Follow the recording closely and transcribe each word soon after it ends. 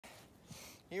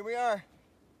Here we are,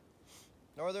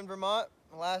 northern Vermont,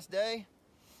 last day.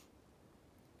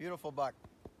 Beautiful buck.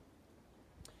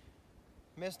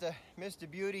 Missed a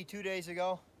beauty 2 days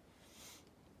ago.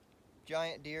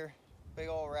 Giant deer, big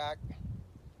old rack,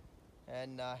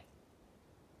 and I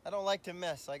don't like to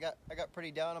miss. I got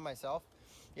pretty down on myself.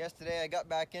 Yesterday I got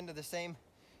back into the same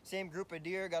group of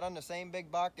deer, got on the same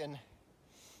big buck, and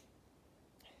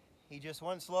he just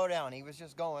wouldn't slow down. He was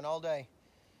just going all day.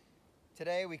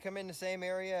 Today we come in the same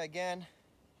area again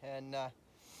and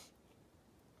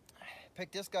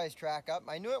picked this guy's track up.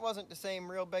 I knew it wasn't the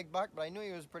same real big buck, but I knew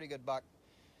he was a pretty good buck.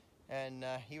 And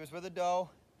he was with a doe,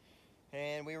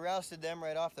 and we rousted them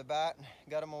right off the bat,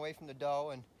 got him away from the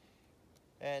doe,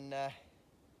 and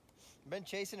been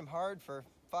chasing him hard for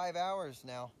 5 hours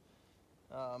now.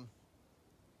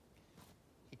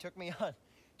 He took me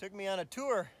on a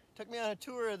tour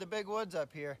of the big woods up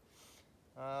here.